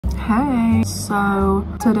Okay, so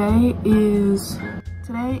today is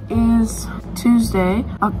Tuesday,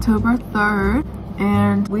 October 3rd,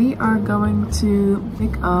 and we are going to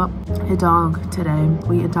pick up a dog today.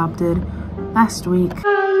 We adopted last week.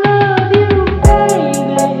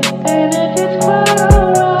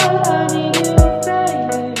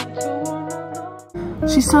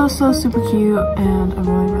 She's so super cute, and I'm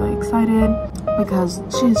really excited because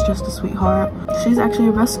she's just a sweetheart. She's actually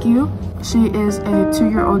a rescue. She is a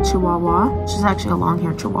 2-year-old Chihuahua. She's actually a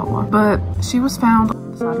long-haired Chihuahua, but she was found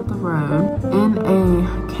on the side of the road in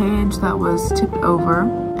a cage that was tipped over,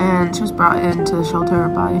 and she was brought into the shelter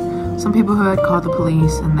by some people who had called the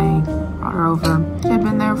police, and they brought her over. She had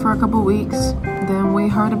been there for a couple weeks. Then we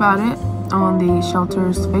heard about it on the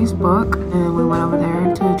shelter's Facebook, and we went over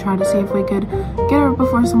there to try to see if we could get her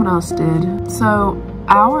before someone else did. So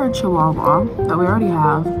our Chihuahua that we already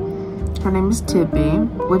have, her name is Tippy.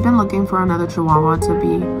 We've been looking for another Chihuahua to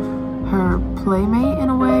be her playmate in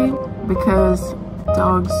a way, because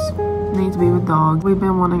dogs need to be with dogs. We've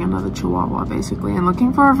been wanting another Chihuahua basically and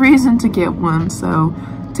looking for a reason to get one. So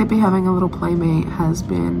Tippy having a little playmate has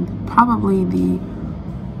been probably the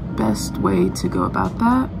best way to go about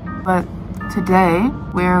that. But today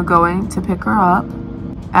we're going to pick her up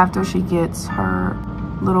after she gets her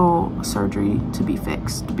little surgery to be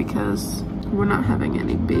fixed, because we're not having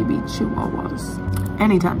any baby Chihuahuas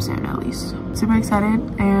anytime soon, at least. Super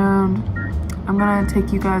excited, and I'm gonna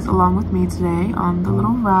take you guys along with me today on the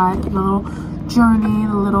little ride, the little journey,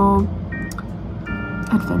 the little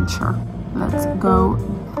adventure. Let's go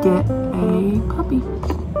get a puppy.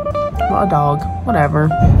 Well, a dog, whatever.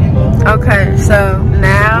 Okay, so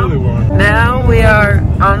now we are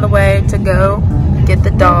on the way to go get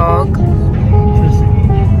the dog,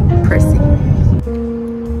 Prissy.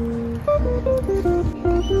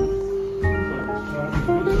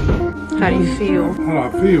 How do you feel? How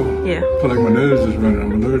do I feel? Yeah. I feel like my nose is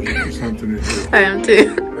running. I'm allergic to something. I am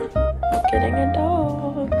too. Getting a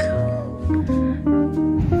dog.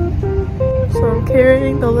 So I'm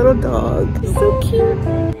carrying the little dog. It's so cute.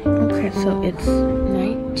 Okay, so it's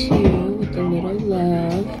night 2 with the little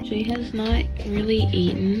love. She has not really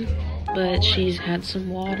eaten, but she's had some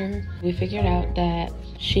water. We figured out that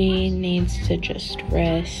she needs to just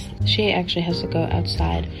rest. She actually has to go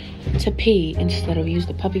outside to pee instead of use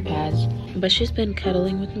the puppy pads. But she's been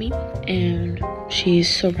cuddling with me, and she's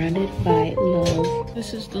surrounded by love.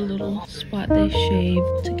 This is the little spot they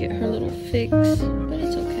shaved to get her little fix, but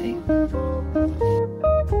it's okay.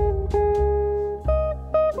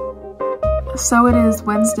 So it is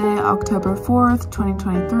Wednesday, October 4th,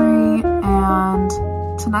 2023, and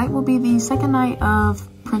tonight will be the second night of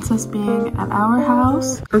Princess being at our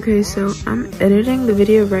house. Okay, so I'm editing the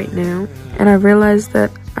video right now, and I realized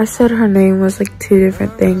that I said her name was like 2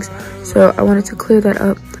 different things, so I wanted to clear that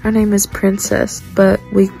up. Her name is Princess, but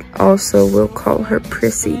we also will call her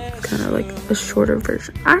Prissy, kind of like a shorter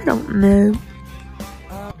version. I don't know.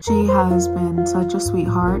 She has been such a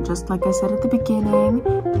sweetheart, just like I said at the beginning,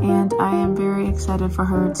 and I am very excited for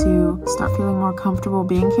her to start feeling more comfortable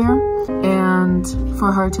being here, and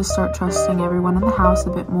for her to start trusting everyone in the house a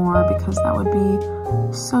bit more, because that would be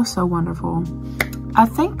so wonderful. I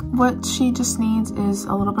think what she just needs is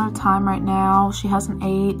a little bit of time right now. She hasn't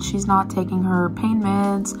ate, she's not taking her pain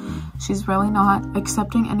meds, she's really not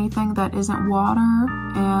accepting anything that isn't water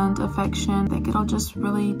and affection. I think it'll just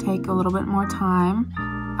really take a little bit more time.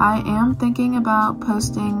 I am thinking about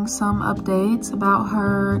posting some updates about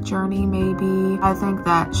her journey maybe. I think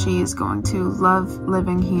that she is going to love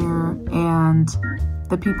living here and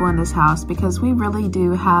the people in this house, because we really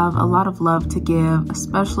do have a lot of love to give,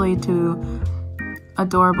 especially to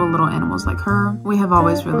adorable little animals like her. We have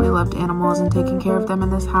always really loved animals and taken care of them in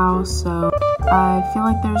this house, so I feel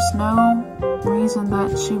like there's no reason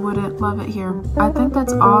that she wouldn't love it here. I think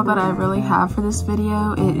that's all that I really have for this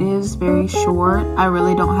video. It is very short. I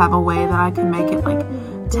really don't have a way that I can make it like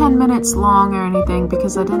 10 minutes long or anything,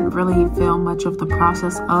 because I didn't really film much of the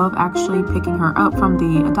process of actually picking her up from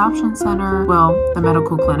the adoption center, well, the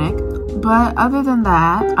medical clinic. But other than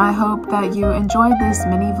that, I hope that you enjoyed this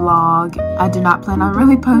mini vlog. I do not plan on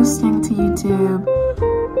really posting to YouTube,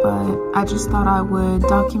 but I just thought I would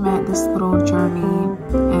document this little journey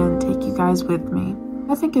and take you guys with me.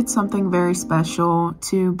 I think it's something very special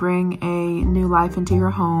to bring a new life into your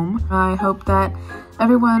home. I hope that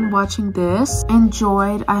everyone watching this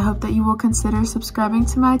enjoyed. I hope that you will consider subscribing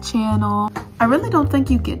to my channel. I really don't think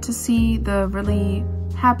you get to see the really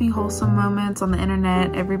happy, wholesome moments on the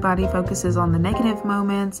internet. Everybody focuses on the negative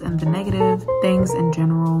moments and the negative things in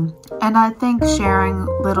general. And I think sharing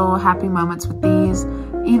little happy moments with these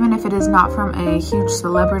Even if it is not from a huge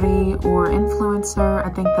celebrity or influencer, I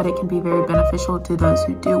think that it can be very beneficial to those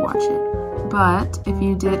who do watch it. But if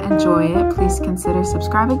you did enjoy it, please consider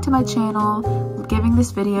subscribing to my channel, giving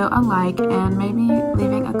this video a like, and maybe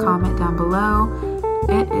leaving a comment down below.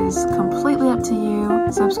 It is completely up to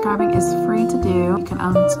you. Subscribing is free to do. You can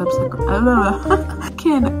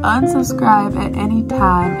unsubscribe at any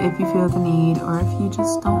time if you feel the need, or if you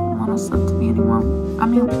just don't want to sub to me anymore. I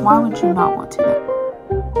mean, why would you not want to?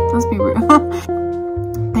 Let's be real.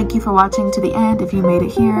 Thank you for watching to the end. If you made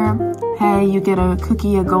it here, hey, you get a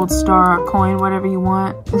cookie, a gold star, a coin, whatever you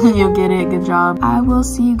want. You'll get it. Good job. I will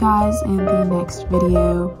see you guys in the next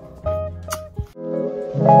video.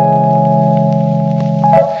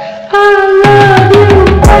 I love you,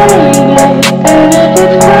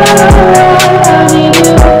 baby.